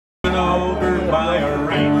by a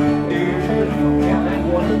reindeer,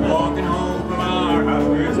 walking home from our house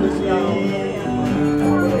Christmas Eve.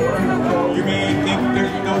 You may think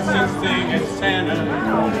there's no such thing as Santa,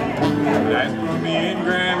 that's for me and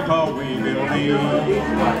Grandpa we believe.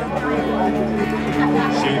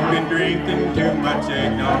 She'd been drinking too much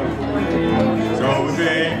eggnog, so we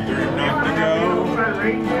begged her not to go.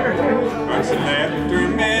 But she left her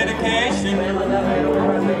medication,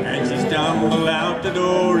 and she stumbled out the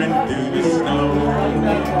door into the snow.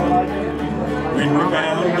 When we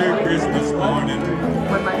found her Christmas morning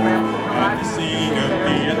at the scene of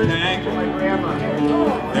the attack,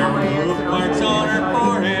 there were hoof marks on her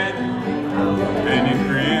forehead and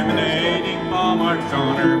incriminating paw marks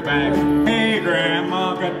on her back. Hey,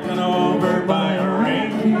 Grandma got run over by a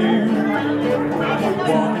reindeer,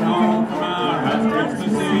 walking home from our house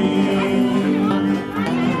Christmas Eve.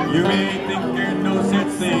 You may think there's no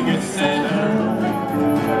such thing as Santa,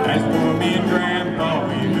 as for me and Grandpa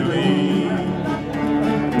we believe.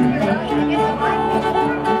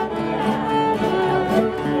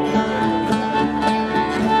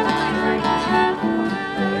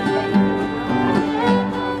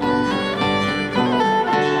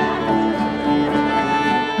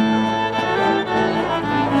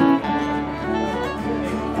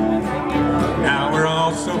 Now we're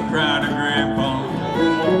all so proud of Grandpa,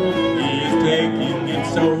 he is taking it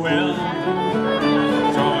so well.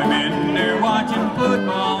 Saw him in there watching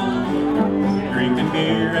football, drinking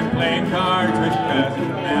beer and playing cards with Cousin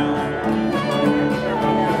Mel.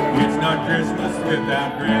 It's not Christmas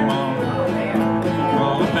without Grandma,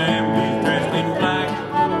 all the family's dressed in black,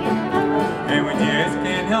 and we just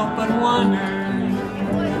can't help but wonder,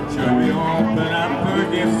 should we open up her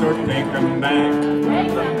gifts or take them back?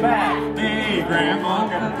 Take them back. Hey, Grandma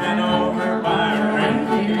got run over by a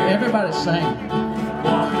reindeer. Everybody sing.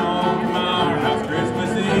 Walking home from our house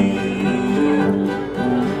Christmas Eve.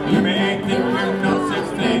 You may think there's no such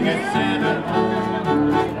thing as Santa,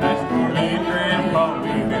 that's for me and Grandpa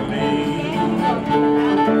we believe.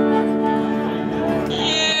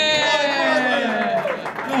 Yeah!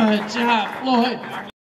 Good job, Floyd.